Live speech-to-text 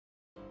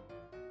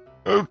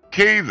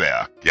Okay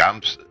there,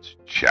 Gamster's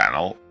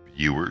channel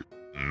viewers,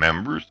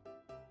 members,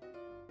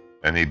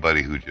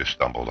 anybody who just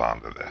stumbled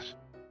onto this.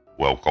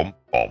 Welcome,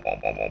 or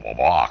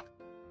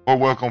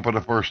welcome for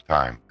the first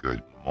time.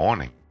 Good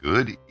morning,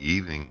 good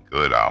evening,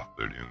 good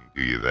afternoon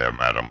to you there,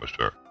 madam or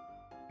sir.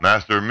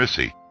 Master or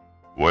Missy,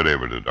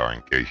 whatever the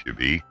darn case you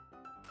be.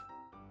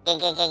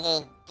 Games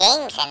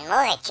and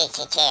more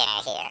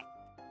here.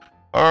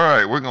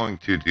 Alright, we're going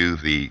to do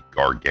the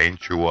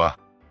Gargantua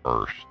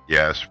Hearse.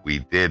 Yes, we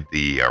did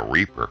the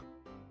Reaper.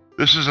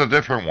 This is a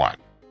different one.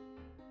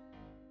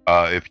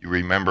 If you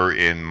remember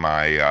in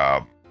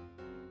my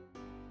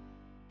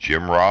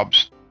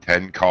jimRobs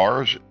 10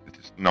 cars,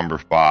 it's number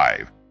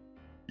 5.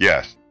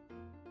 Yes,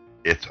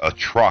 it's a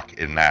truck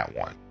in that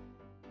one.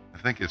 I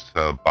think it's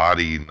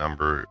body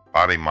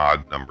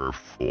mod number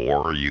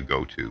 4 you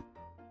go to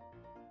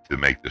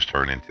make this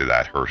turn into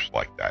that hearse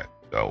like that.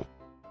 So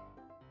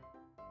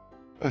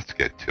let's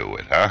get to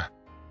it, huh?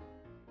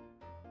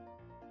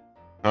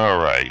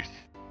 Alright.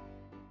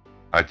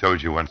 I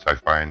told you once I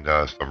find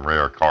some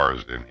rare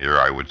cars in here,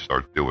 I would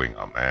start doing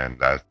them, and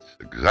that's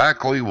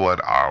exactly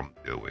what I'm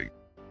doing.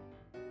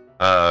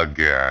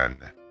 Again.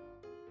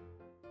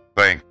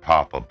 Thank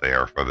Papa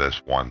Bear for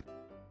this one.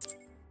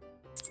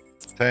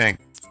 Thank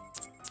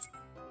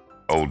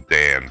old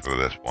Dan for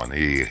this one.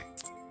 He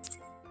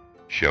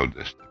showed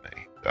this to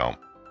me, so,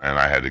 and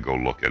I had to go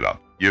look it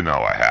up. You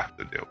know I have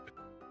to do it.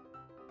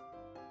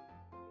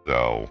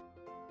 So,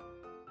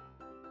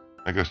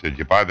 like I said,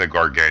 you buy the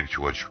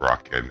Gargantua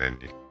truck, and then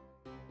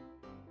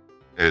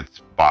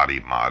it's body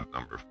mod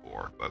number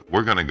 4. But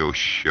we're going to go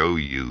show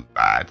you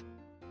that.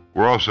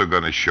 We're also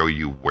going to show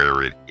you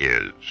where it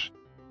is.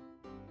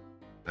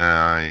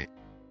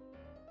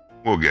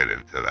 We'll get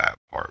into that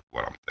part,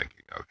 what I'm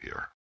thinking of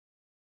here.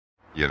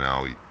 You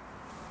know,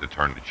 to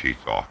turn the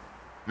cheats off.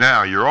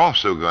 Now, you're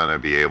also going to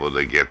be able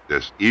to get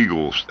this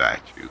eagle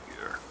statue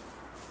here.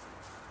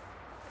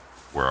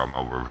 Where I'm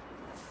over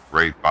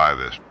right by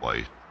this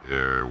place.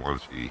 There,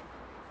 once he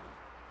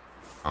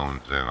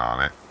hones in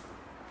on it.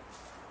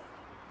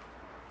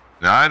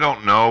 Now, I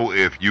don't know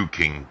if you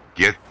can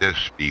get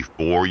this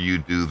before you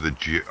do the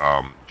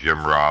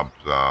jimRobs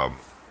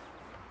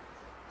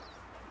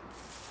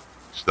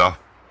stuff.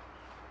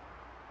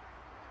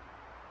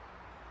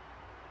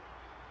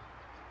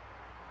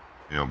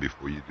 You know,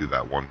 before you do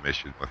that one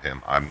mission with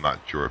him. I'm not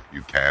sure if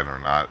you can or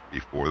not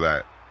before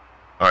that.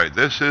 Alright,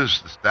 this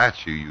is the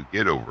statue you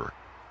get over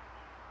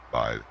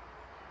by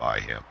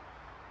him.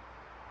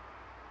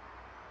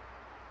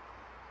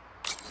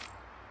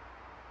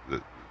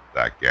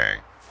 That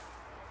gang.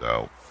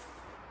 So,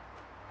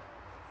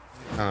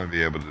 you're going to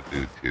be able to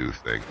do 2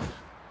 things.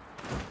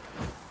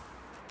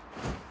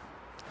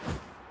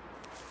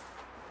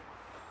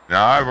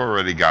 Now, I've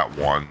already got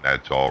one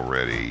that's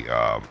already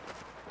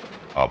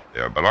up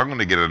there, but I'm going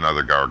to get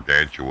another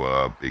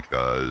Gargantua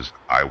because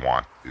I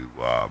want to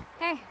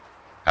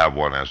have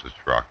one as a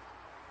truck.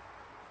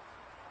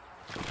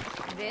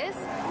 This?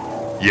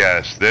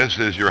 Yes, this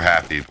is your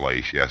happy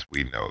place. Yes,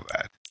 we know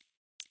that.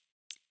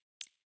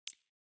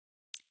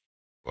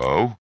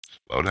 Whoa,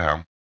 slow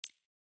down.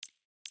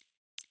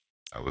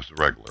 That was the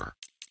regular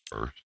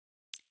first.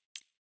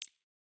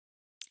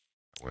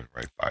 I went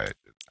right by it,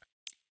 didn't I?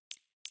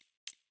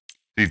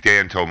 See,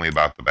 Dan told me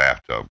about the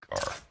bathtub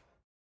car.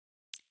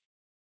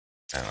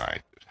 And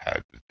I just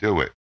had to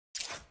do it.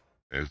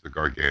 There's the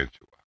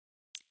Gargantua.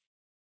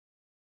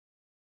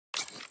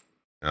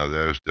 Now,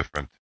 there's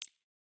different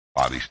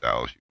body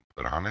styles you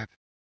can put on it.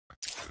 I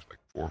think there's like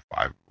 4 or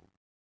 5 of them.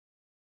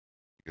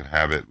 You can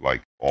have it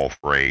like all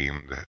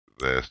framed,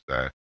 this,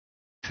 that.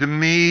 To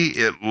me,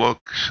 it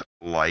looks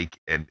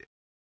like an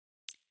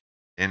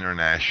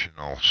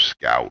International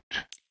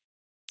Scout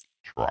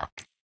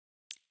truck.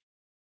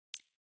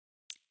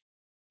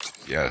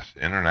 Yes,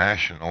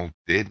 International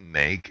did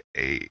make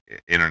a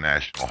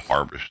International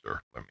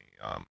Harvester. Let me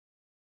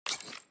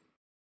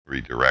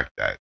redirect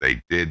that.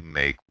 They did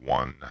make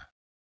one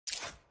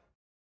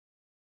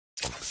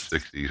from the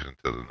 60s into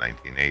the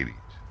 1980s.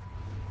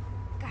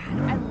 God,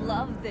 I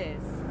love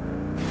this.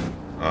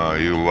 Oh,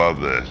 you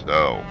love this.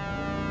 Oh.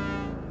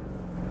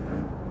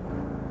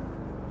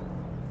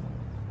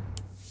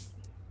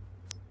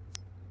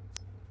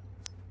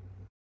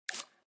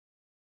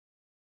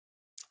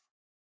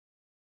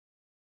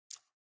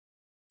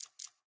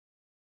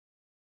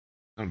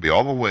 Going to be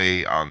all the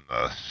way on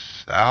the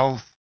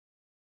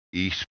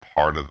southeast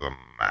part of the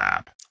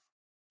map.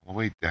 All the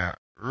way down,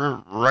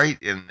 right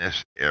in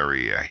this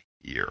area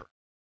here.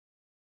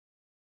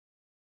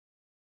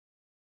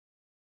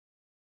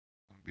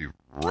 Be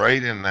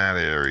right in that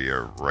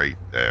area right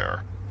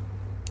there.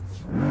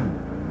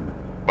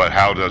 But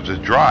how does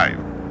it drive?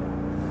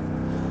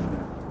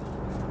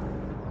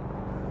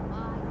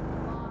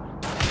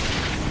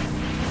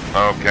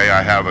 Okay,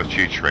 I have a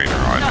cheat trainer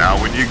on. Now,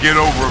 when you get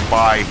over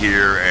by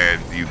here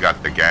and you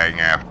got the gang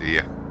after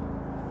you,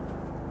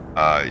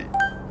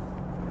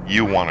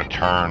 you want to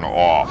turn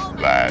off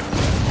that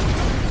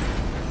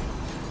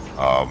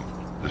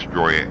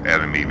destroy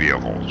enemy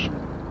vehicles.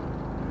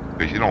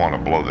 Because you don't want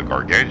to blow the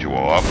Gargantua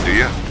up, do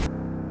you?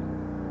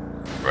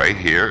 right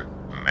here,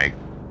 make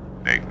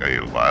a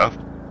left,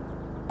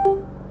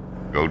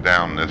 go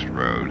down this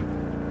road,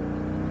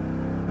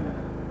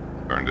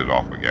 turned it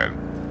off again.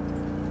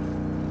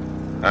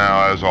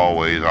 Now, as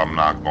always, I'm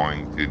not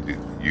going to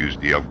use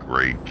the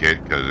upgrade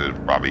kit because it'll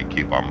probably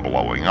keep on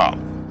blowing up.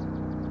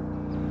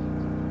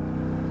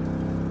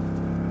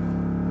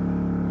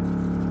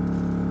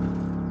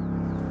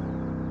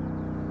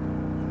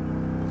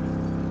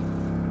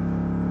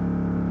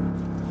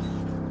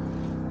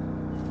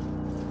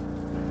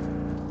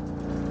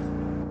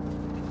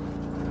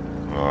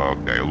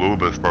 Okay, a little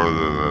bit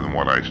further than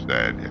what I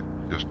said.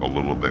 Just a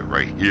little bit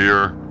right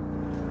here.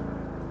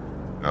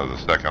 Now the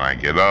second I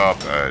get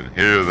up, and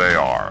here they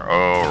are.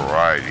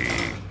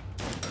 Alrighty.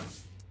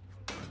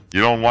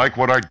 You don't like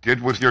what I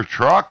did with your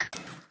truck?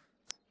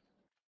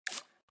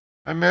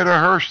 I made a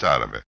hearse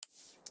out of it.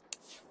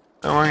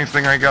 The only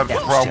thing I got the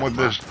problem with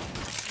this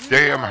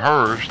damn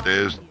hearse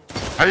is,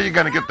 how are you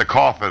going to get the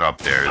coffin up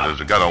there?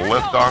 Does it got a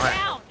lift on it?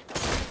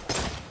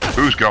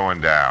 Who's going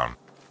down?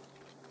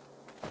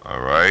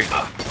 Alright.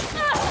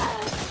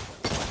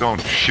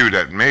 Don't shoot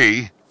at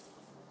me.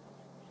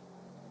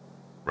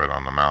 Right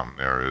on the mountain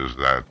there is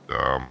that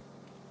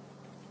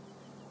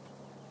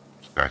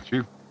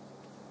statue.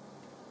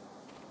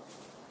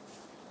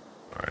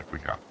 Alright, we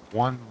got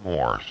one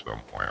more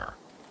somewhere.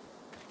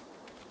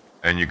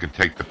 And you can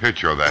take the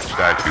picture of that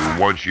statue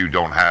once you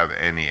don't have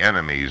any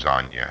enemies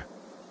on you.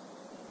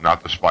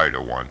 Not the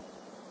spider one.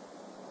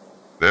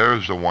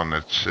 There's the one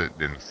that's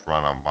sitting in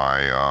front of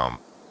my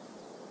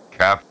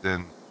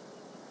Captain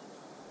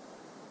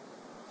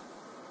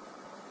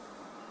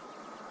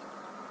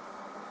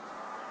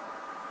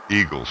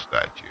Eagle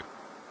statue.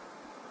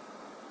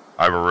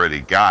 I've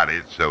already got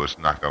it, so it's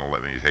not going to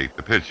let me take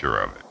the picture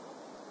of it.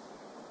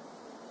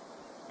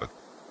 But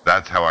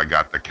that's how I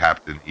got the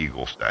Captain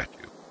Eagle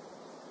statue.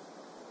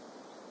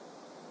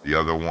 The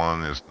other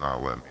one is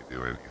not letting me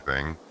do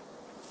anything.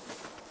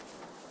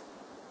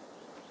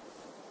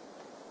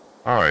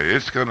 Alright,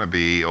 it's going to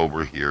be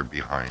over here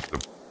behind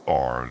the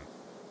barn.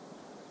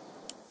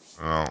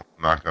 Well,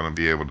 not going to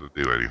be able to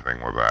do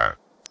anything with that.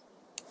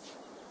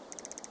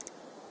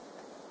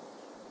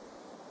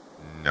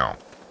 No.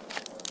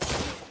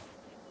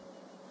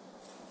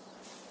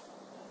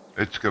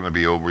 It's going to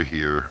be over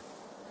here,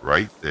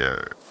 right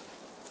there.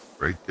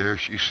 Right there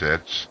she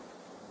sits.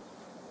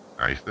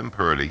 Nice and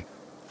pretty.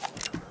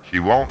 She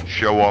won't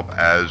show up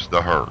as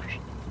the hearse.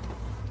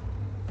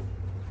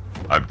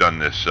 I've done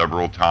this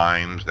several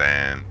times,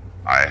 and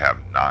I have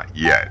not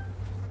yet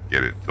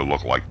get it to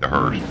look like the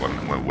hearse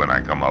when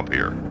I come up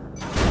here.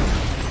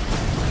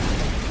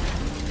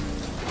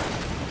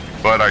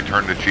 But I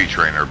turned the cheat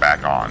trainer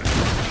back on.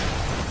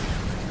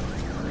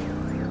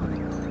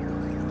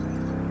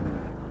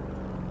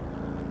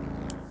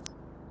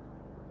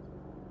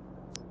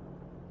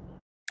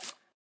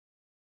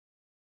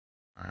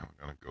 Alright,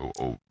 we're going to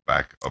go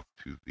back up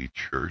to the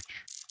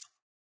church.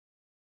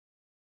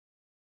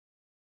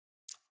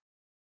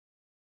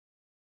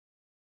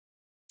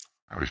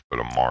 I always put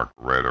a mark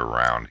red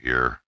around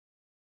here.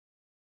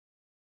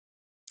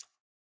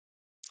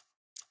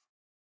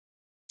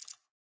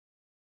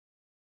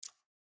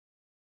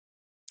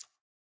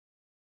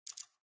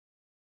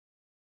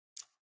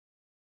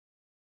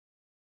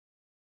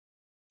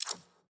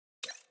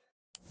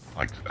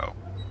 Like so.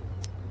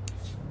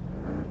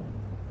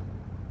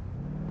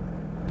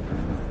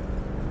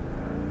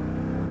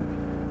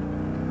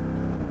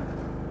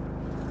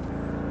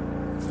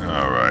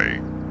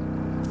 Alright.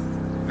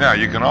 Now,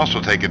 you can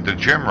also take it to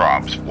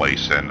jimRobs'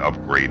 place and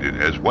upgrade it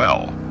as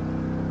well,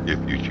 if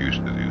you choose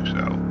to do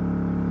so.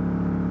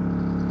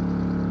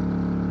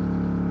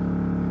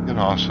 You can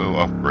also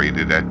upgrade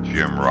it at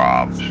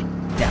jimRobs.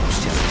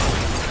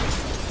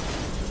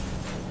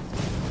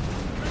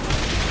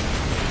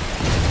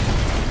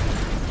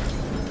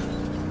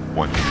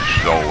 Once you've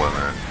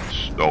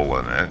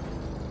stolen it.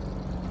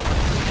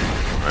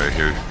 Right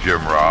here's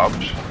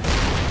jimRobs.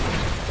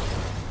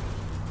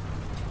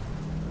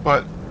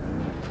 But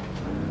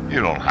you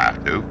don't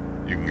have to.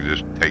 You can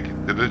just take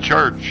it to the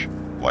church,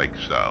 like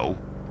so,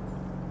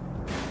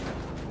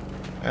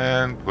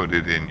 and put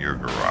it in your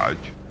garage.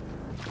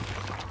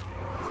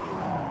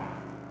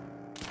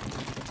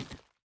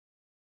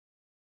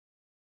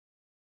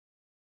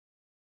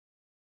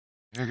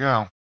 There you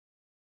go.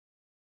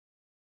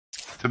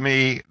 To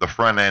me, the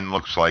front end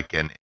looks like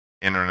an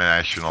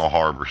International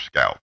Harbor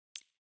Scout.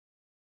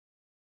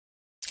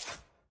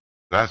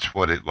 That's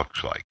what it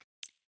looks like.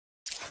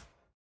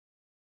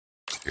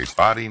 Okay,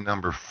 body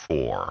number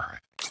 4, I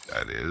think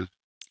that is.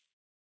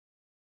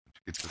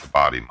 Let's get to the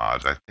body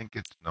mods. I think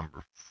it's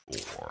number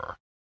 4.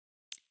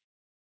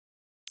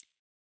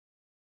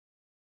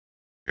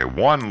 Okay,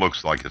 1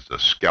 looks like it's a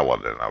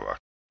skeleton of a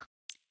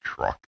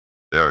truck.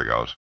 There it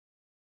goes.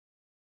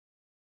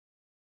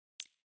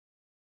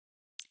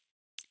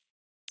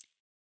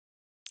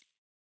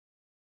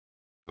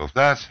 So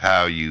that's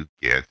how you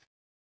get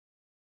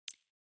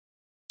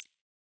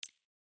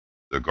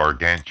the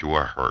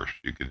Gargantua Hearse.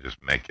 You can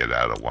just make it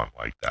out of one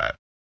like that.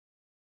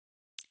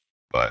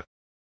 But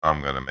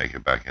I'm going to make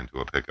it back into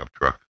a pickup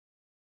truck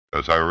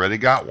because I already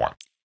got one.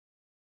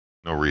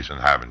 No reason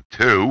having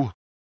two.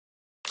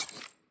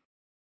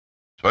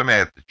 So I may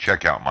have to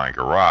check out my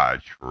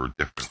garage for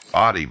different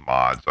body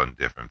mods on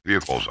different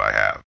vehicles I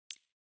have.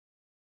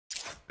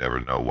 Never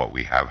know what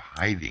we have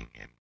hiding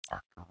in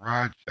our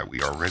garage that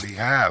we already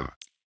have.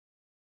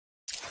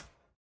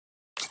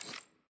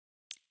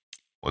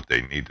 What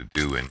they need to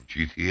do in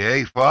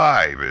GTA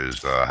 5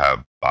 is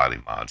have body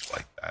mods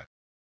like that.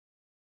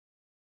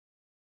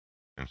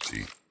 And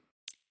see,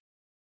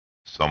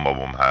 some of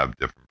them have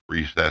different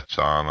presets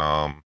on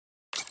them.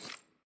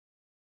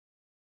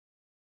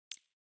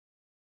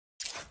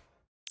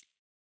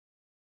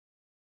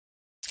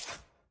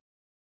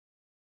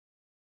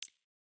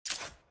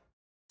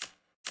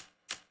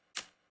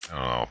 I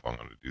don't know if I'm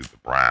going to do the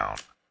brown.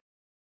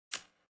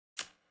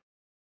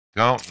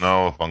 Don't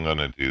know if I'm going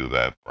to do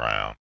that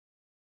brown.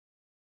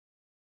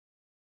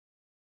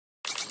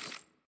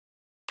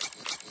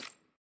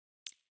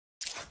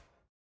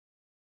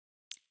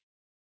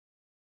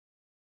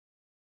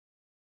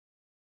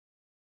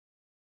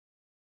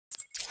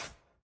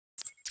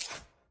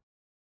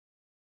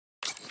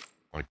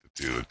 Like to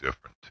do a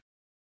different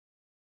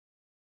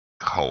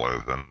color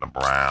than the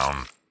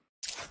brown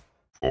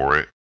for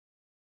it.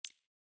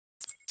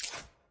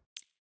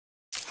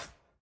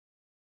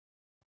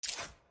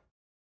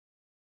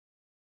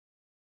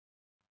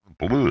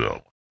 Blue don't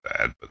look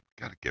bad, but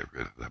gotta get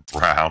rid of the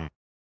brown.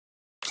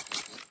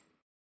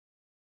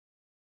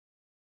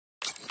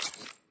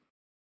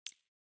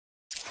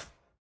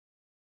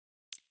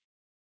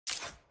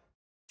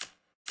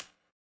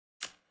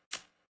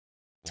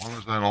 As long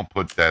as I don't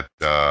put that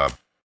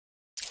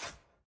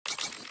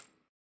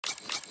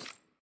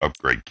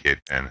upgrade kit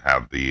and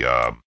have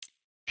the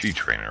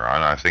G-trainer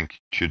on, I think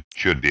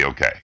should be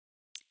okay.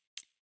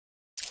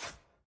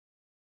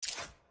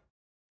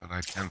 But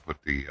I can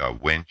put the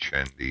winch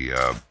and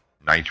the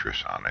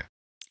nitrous on it.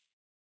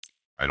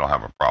 I don't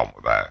have a problem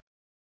with that.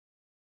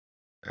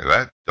 Hey,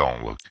 that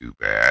don't look too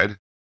bad.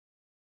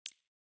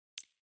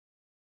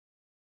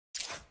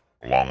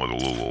 Along with a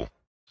little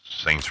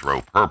Saints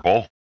Row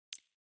purple.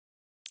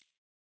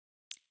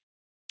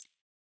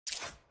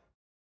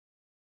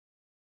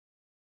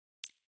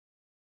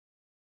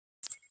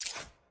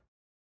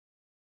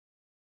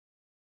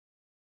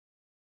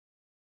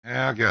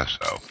 Yeah, I guess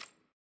so.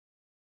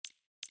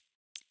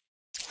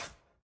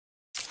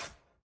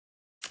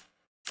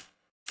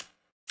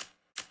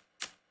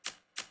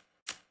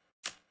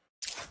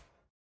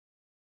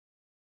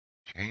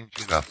 Change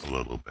it up a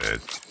little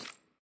bit.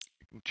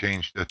 You can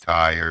change the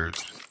tires.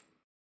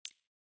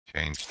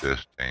 Change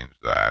this, change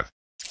that.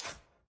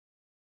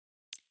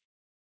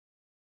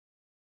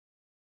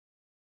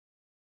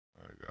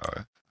 There we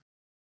go.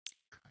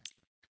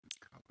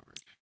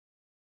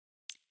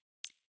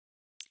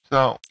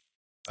 So,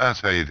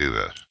 that's how you do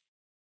this.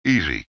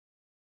 Easy.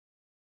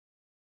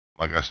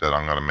 Like I said,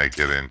 I'm going to make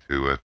it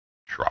into a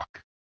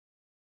truck.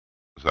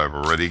 Because I've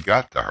already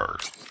got the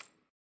hearse.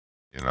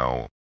 You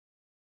know,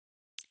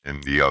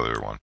 in the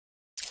other one.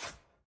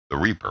 The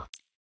Reaper.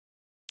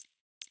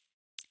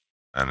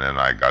 And then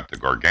I got the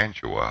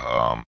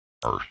Gargantua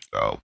hearse,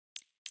 so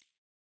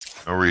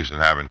no reason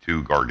having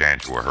two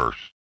Gargantua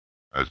hearse.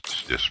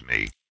 That's just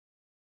me.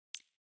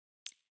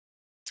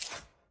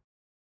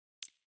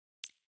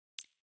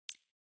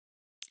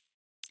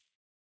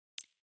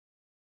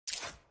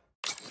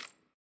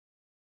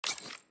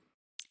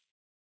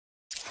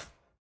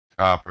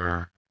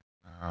 Copper.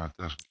 It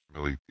doesn't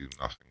really do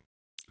nothing.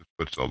 Just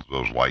puts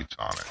those lights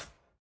on it.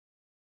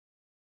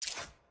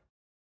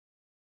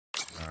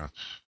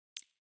 That's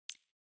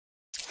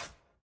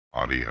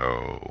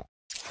audio.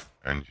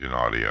 Engine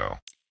audio.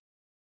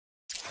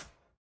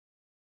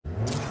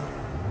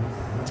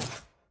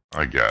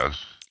 I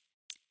guess.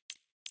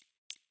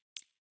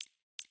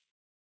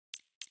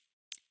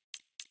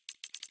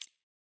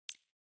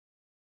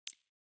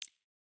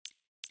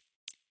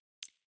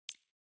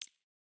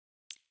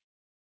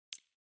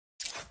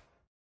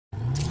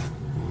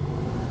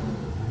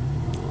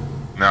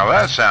 Now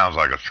that sounds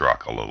like a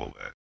truck a little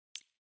bit.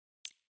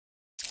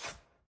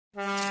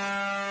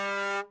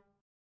 Yeah,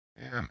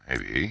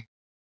 maybe.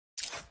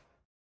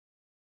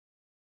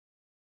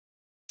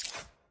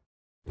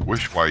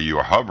 Wish while you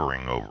were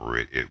hovering over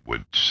it, it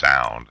would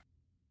sound.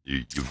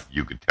 You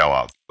could tell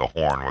out the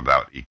horn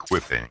without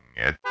equipping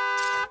it.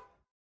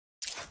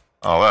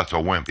 Oh, that's a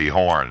wimpy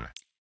horn.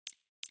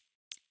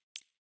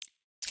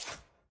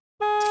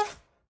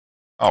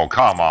 Oh,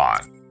 come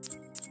on.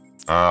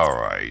 All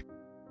right.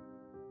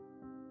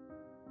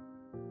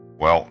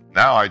 Well,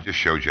 now I just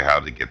showed you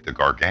how to get the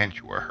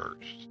Gargantua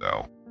hearse.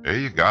 So, there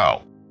you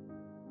go.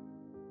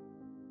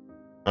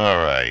 All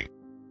right.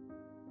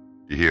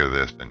 You hear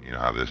this, and you know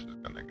how this is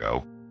going to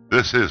go.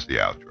 This is the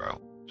outro.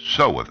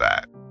 So with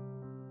that,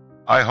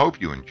 I hope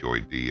you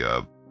enjoyed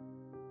the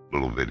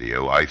little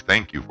video. I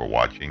thank you for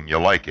watching. You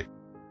like it.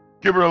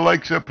 Give her a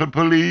like,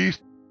 please.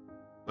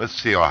 Let's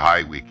see how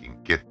high we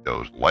can get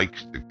those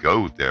likes to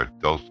go there,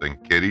 Dulce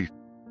and Kitties.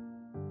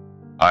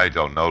 I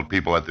don't know.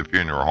 People at the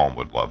funeral home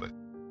would love it.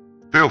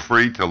 Feel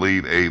free to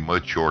leave a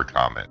mature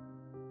comment.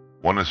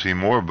 Want to see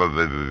more of the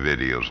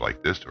videos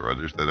like this or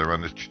others that are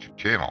on this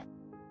channel?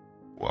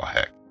 Well,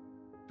 heck,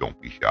 don't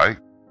be shy.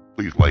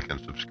 Please like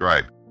and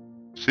subscribe.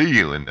 See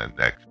you in the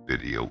next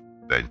video,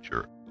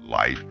 venture,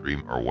 live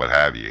stream, or what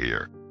have you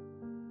here.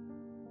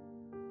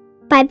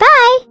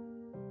 Bye-bye.